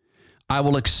 I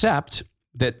will accept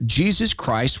that Jesus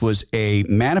Christ was a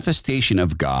manifestation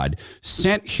of God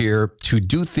sent here to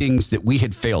do things that we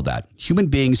had failed at. Human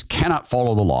beings cannot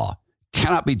follow the law,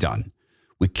 cannot be done.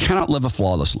 We cannot live a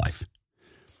flawless life.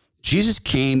 Jesus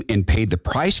came and paid the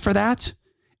price for that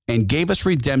and gave us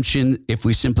redemption if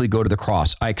we simply go to the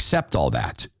cross. I accept all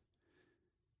that.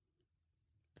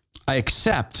 I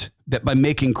accept that by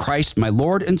making Christ my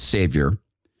Lord and Savior,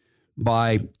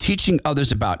 by teaching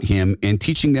others about him and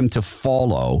teaching them to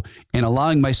follow and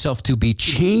allowing myself to be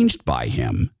changed by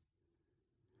him,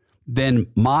 then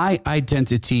my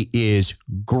identity is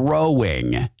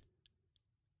growing,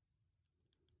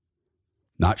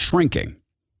 not shrinking.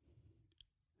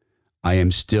 I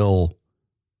am still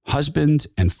husband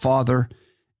and father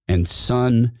and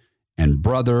son and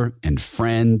brother and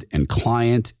friend and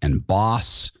client and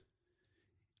boss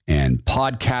and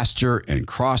podcaster and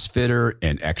CrossFitter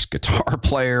and ex-guitar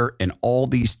player and all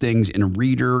these things and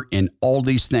reader and all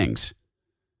these things.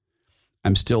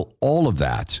 I'm still all of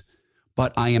that,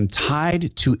 but I am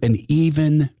tied to an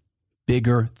even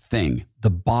bigger thing,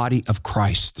 the body of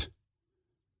Christ.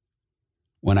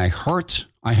 When I hurt,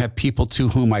 I have people to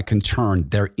whom I can turn.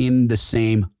 They're in the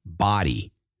same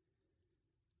body.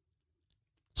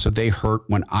 So they hurt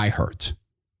when I hurt.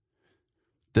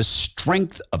 The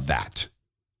strength of that,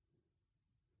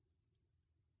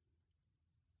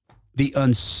 the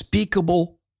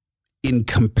unspeakable,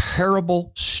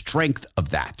 incomparable strength of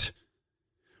that,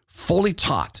 fully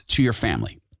taught to your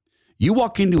family. You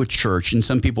walk into a church, and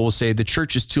some people will say the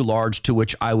church is too large, to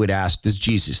which I would ask, does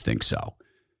Jesus think so?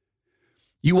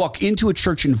 You walk into a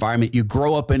church environment, you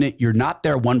grow up in it, you're not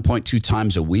there 1.2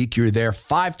 times a week, you're there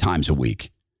 5 times a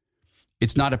week.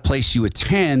 It's not a place you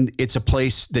attend, it's a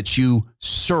place that you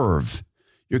serve.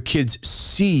 Your kids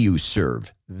see you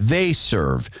serve. They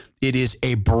serve. It is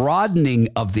a broadening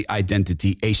of the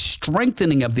identity, a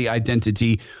strengthening of the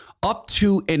identity up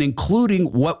to and including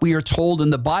what we are told in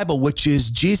the Bible, which is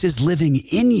Jesus living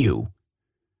in you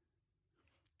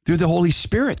through the Holy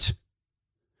Spirit.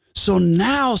 So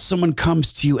now someone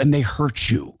comes to you and they hurt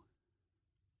you.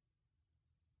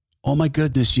 Oh my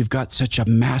goodness, you've got such a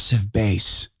massive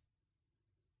base.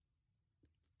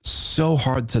 So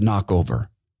hard to knock over.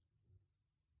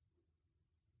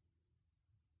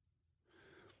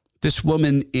 This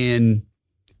woman in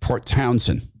Port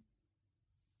Townsend,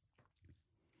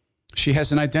 she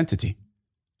has an identity.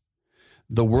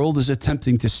 The world is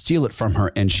attempting to steal it from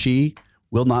her, and she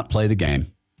will not play the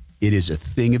game. It is a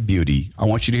thing of beauty. I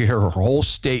want you to hear her whole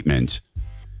statement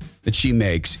that she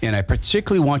makes, and I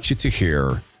particularly want you to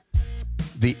hear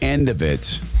the end of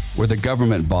it where the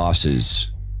government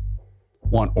bosses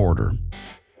want order.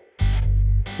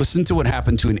 Listen to what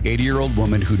happened to an 80-year-old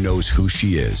woman who knows who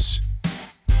she is.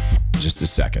 Just a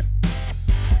second.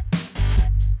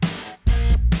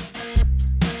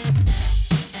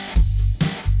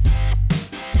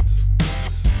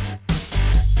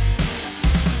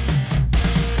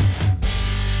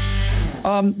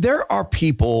 There are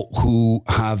people who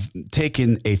have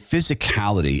taken a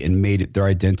physicality and made it their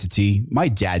identity. My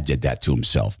dad did that to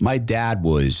himself. My dad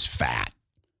was fat.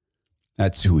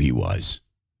 That's who he was.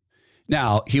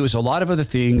 Now, he was a lot of other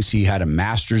things. He had a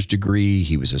master's degree.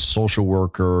 He was a social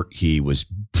worker. He was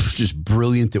just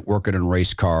brilliant at working on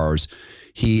race cars.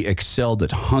 He excelled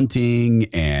at hunting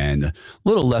and a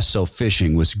little less so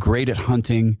fishing, was great at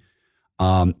hunting.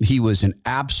 He was an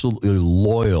absolutely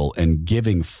loyal and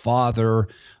giving father.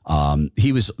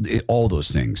 He was all those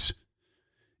things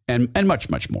and much,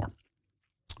 much more.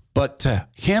 But to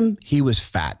him, he was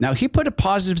fat. Now, he put a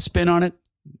positive spin on it,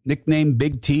 nicknamed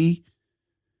Big T.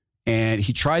 And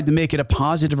he tried to make it a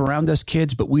positive around us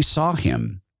kids, but we saw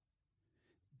him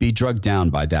be drugged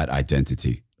down by that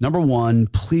identity. Number one,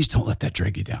 please don't let that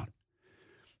drag you down.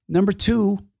 Number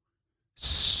two,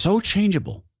 so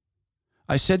changeable.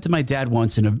 I said to my dad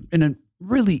once in a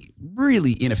really,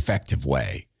 really ineffective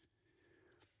way,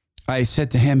 I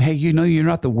said to him, hey, you know, you're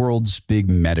not the world's big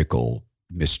medical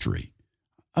mystery.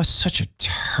 Such a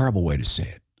terrible way to say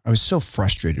it. I was so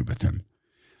frustrated with him.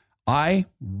 I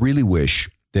really wish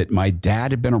that my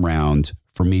dad had been around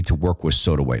for me to work with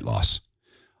soda weight loss.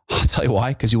 I'll tell you why,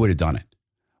 because he would have done it.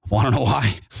 Want to know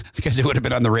why? Because it would have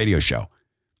been on the radio show.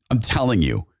 I'm telling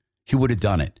you, he would have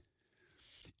done it.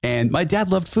 And my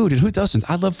dad loved food, and who doesn't?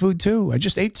 I love food too. I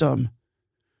just ate some.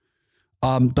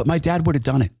 But my dad would have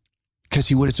done it because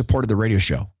he would have supported the radio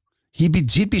show. He'd be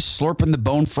slurping the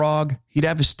bone frog. He'd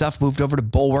have his stuff moved over to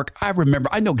Bulwark.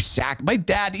 I know exactly. My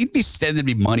dad, he'd be sending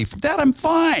me money for that. I'm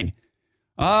fine.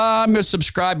 I'm going to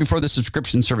subscribe before the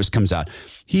subscription service comes out.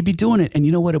 He'd be doing it. And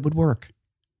you know what? It would work.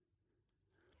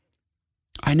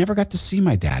 I never got to see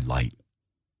my dad light.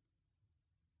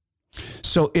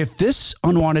 So if this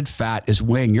unwanted fat is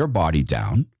weighing your body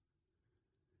down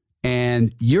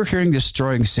and you're hearing this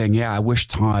story and saying, yeah, I wish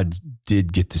Todd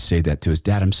did get to say that to his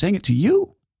dad. I'm saying it to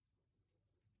you.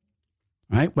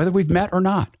 Right? Whether we've met or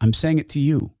not, I'm saying it to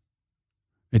you.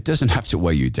 It doesn't have to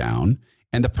weigh you down.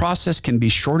 And the process can be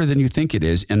shorter than you think it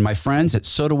is. And my friends at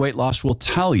Soda Weight Loss will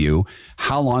tell you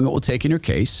how long it will take in your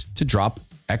case to drop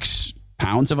X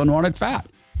pounds of unwanted fat.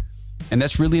 And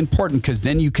that's really important because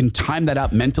then you can time that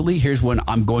out mentally. Here's when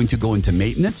I'm going to go into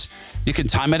maintenance. You can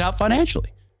time it out financially.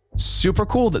 Super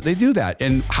cool that they do that.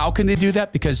 And how can they do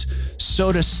that? Because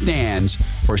SOTA stands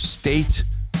for state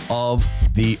of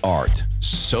the art.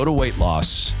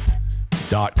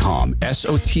 SOTAweightloss.com.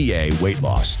 SOTA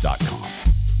weightloss.com.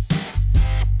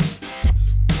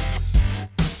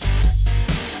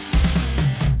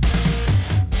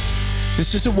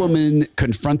 This is a woman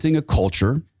confronting a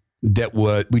culture that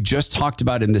what we just talked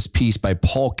about in this piece by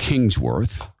Paul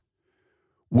Kingsworth,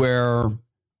 where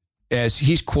as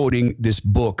he's quoting this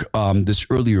book, this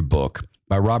earlier book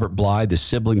by Robert Bly, The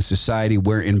Sibling Society,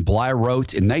 wherein Bly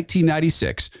wrote in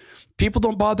 1996, people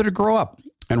don't bother to grow up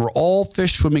and we're all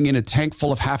fish swimming in a tank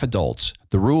full of half adults.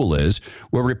 The rule is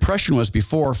where repression was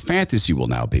before, fantasy will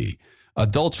now be.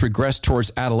 Adults regress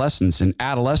towards adolescence and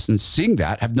adolescents seeing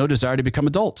that have no desire to become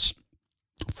adults.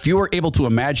 Few are able to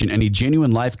imagine any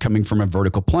genuine life coming from a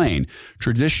vertical plane,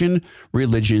 tradition,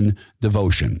 religion,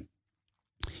 devotion.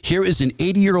 Here is an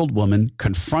 80-year-old woman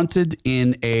confronted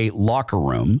in a locker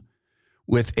room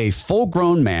with a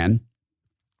full-grown man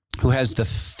who has the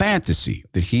fantasy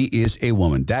that he is a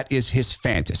woman. That is his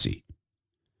fantasy.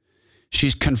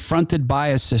 She's confronted by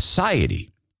a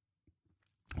society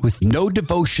with no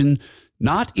devotion,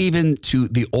 not even to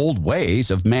the old ways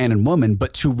of man and woman,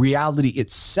 but to reality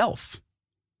itself.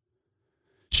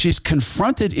 She's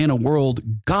confronted in a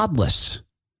world godless,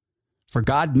 for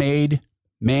God made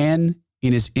man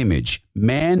in his image.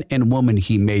 Man and woman,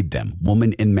 he made them,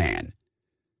 woman and man.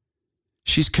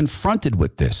 She's confronted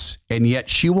with this, and yet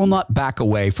she will not back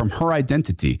away from her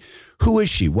identity. Who is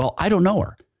she? Well, I don't know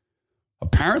her.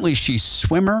 Apparently, she's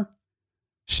swimmer,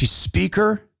 she's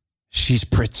speaker, she's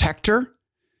protector.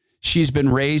 She's been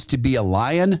raised to be a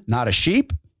lion, not a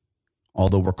sheep,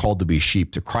 although we're called to be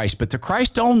sheep to Christ, but to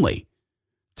Christ only.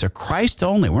 To Christ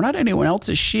only. We're not anyone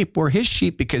else's sheep. We're his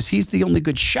sheep because he's the only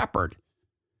good shepherd.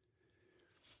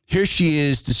 Here she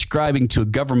is describing to a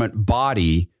government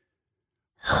body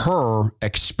her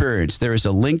experience. There is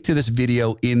a link to this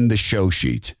video in the show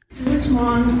sheet. It's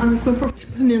on the Quipper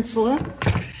Peninsula,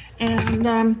 and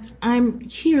I'm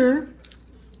here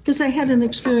because I had an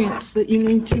experience that you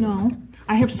need to know.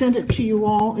 I have sent it to you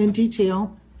all in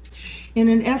detail. In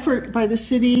an effort by the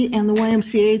city and the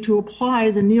YMCA to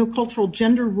apply the neocultural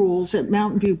gender rules at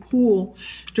Mountain View Pool,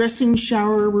 dressing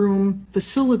shower room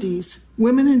facilities,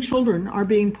 women and children are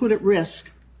being put at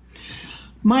risk.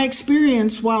 My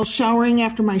experience while showering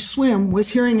after my swim was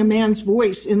hearing a man's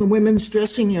voice in the women's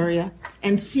dressing area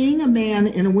and seeing a man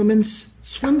in a women's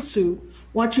swimsuit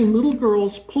watching little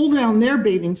girls pull down their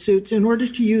bathing suits in order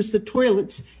to use the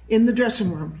toilets in the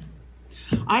dressing room.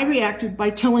 I reacted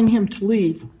by telling him to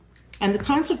leave. And the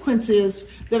consequence is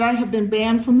that I have been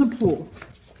banned from the pool.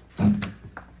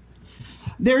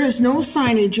 There is no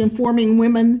signage informing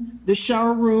women the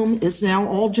shower room is now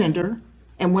all gender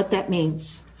and what that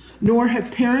means, nor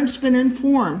have parents been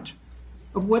informed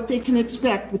of what they can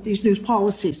expect with these new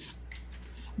policies.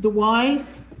 The Y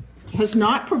has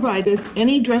not provided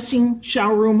any dressing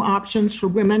shower room options for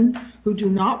women who do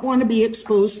not want to be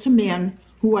exposed to men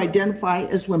who identify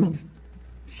as women.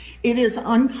 It is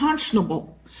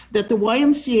unconscionable that the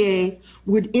YMCA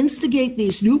would instigate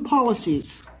these new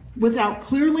policies without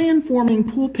clearly informing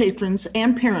pool patrons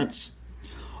and parents.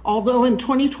 Although in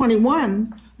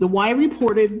 2021, the Y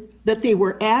reported that they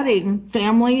were adding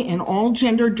family and all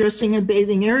gender dressing and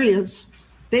bathing areas,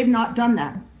 they've not done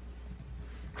that.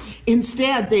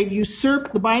 Instead, they've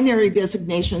usurped the binary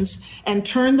designations and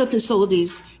turned the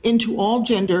facilities into all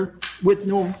gender with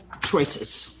no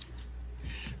choices.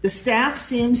 The staff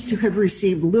seems to have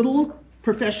received little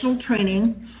professional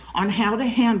training on how to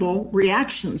handle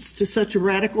reactions to such a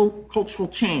radical cultural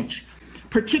change,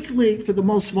 particularly for the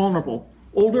most vulnerable,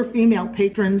 older female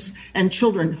patrons and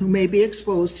children who may be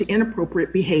exposed to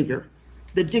inappropriate behavior,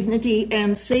 the dignity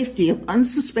and safety of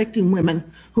unsuspecting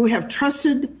women who have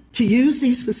trusted to use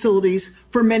these facilities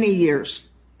for many years.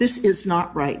 This is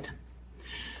not right.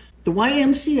 The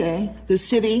YMCA, the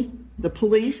city, the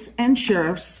police and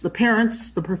sheriffs, the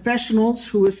parents, the professionals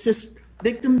who assist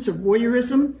victims of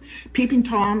voyeurism, peeping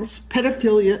toms,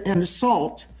 pedophilia, and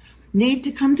assault need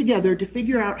to come together to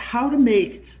figure out how to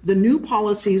make the new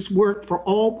policies work for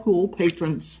all pool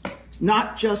patrons,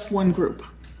 not just one group.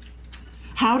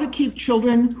 How to keep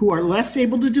children who are less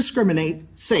able to discriminate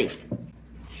safe.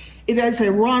 It is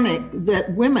ironic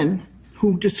that women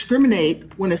who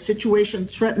discriminate when a situation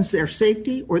threatens their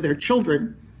safety or their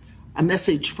children, a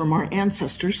message from our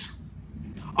ancestors,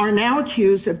 are now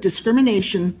accused of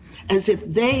discrimination as if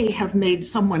they have made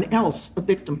someone else a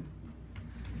victim.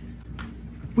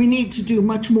 We need to do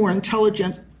much more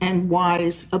intelligent and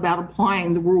wise about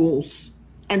applying the rules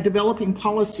and developing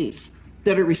policies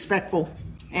that are respectful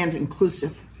and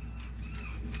inclusive.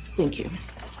 Thank you.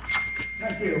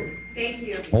 Thank you. Thank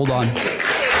you. Hold on.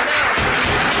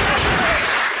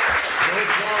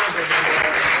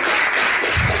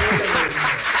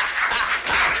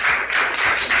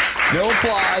 No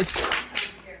applause.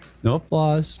 No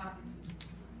applause.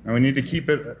 And we need to keep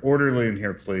it orderly in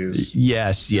here, please.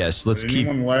 Yes. Let's Would keep.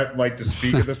 anyone like to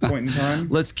speak at this point in time?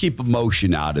 Let's keep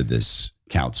emotion out of this,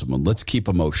 Councilman. Let's keep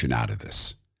emotion out of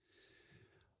this.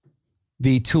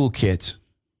 The toolkit.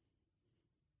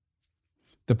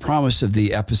 The promise of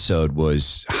the episode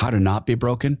was how to not be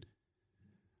broken.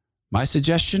 My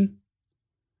suggestion: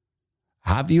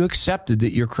 have you accepted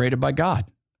that you're created by God?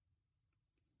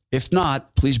 If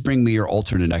not, please bring me your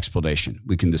alternate explanation.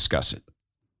 We can discuss it.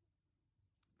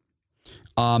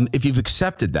 If you've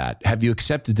accepted that, have you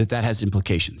accepted that that has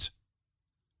implications?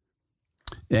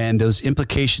 And those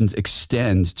implications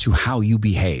extend to how you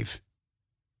behave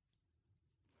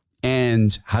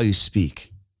and how you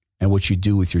speak and what you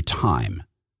do with your time.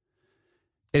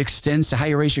 It extends to how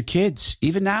you raise your kids,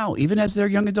 even now, even as they're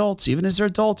young adults, even as they're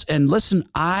adults. And listen,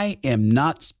 I am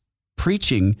not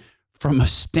preaching from a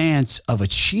stance of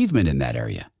achievement in that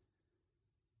area.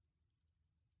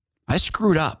 I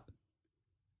screwed up.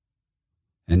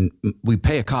 And we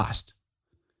pay a cost.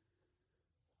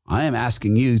 I am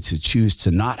asking you to choose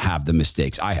to not have the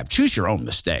mistakes I have. Choose your own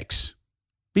mistakes.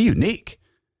 Be unique.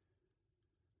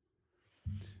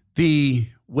 The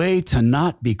way to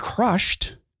not be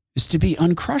crushed is to be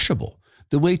uncrushable.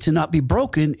 The way to not be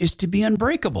broken is to be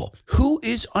unbreakable. Who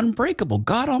is unbreakable?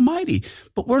 God Almighty.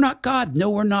 But we're not God. No,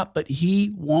 we're not. But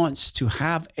He wants to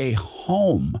have a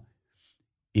home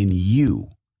in you.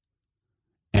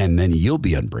 And then you'll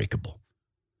be unbreakable.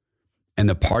 And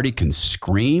the party can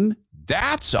scream,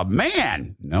 that's a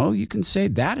man. No, you can say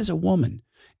that is a woman.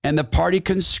 And the party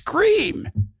can scream,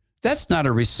 that's not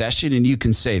a recession. And you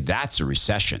can say that's a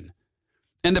recession.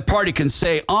 And the party can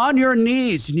say on your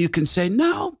knees. And you can say,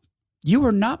 no, you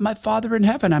are not my Father in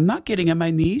heaven. I'm not getting on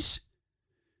my knees.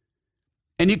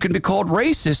 And you can be called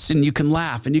racist and you can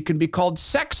laugh. And you can be called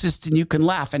sexist and you can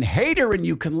laugh. And hater and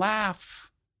you can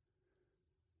laugh.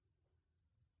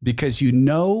 Because you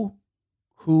know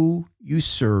who you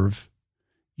serve,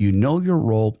 you know your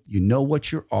role, you know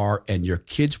what you are, and your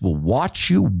kids will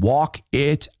watch you walk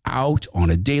it out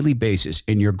on a daily basis,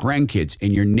 and your grandkids,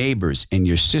 and your neighbors, and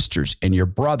your sisters, and your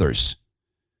brothers.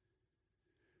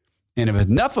 And if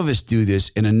enough of us do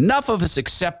this, and enough of us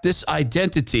accept this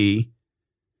identity,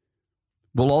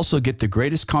 we'll also get the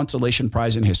greatest consolation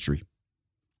prize in history.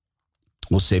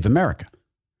 We'll save America.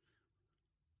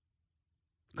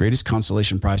 Greatest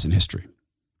consolation prize in history.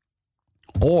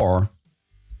 Or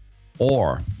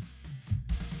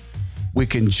we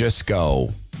can just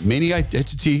go mini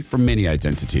identity for mini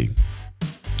identity.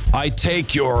 I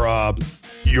take your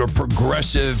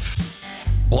progressive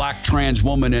black trans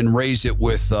woman and raise it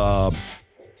with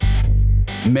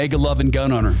mega loving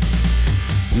gun owner.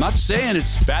 I'm not saying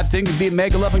it's a bad thing to be a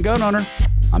mega loving gun owner.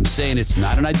 I'm saying it's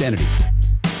not an identity.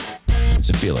 It's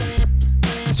a feeling.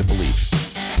 It's a belief.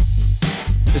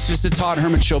 This is the Todd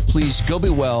Herman Show. Please go be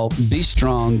well, be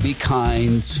strong, be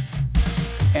kind,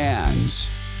 and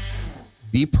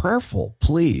be prayerful,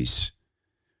 please.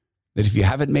 That if you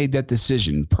haven't made that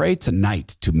decision, pray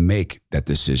tonight to make that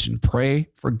decision. Pray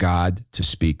for God to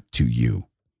speak to you.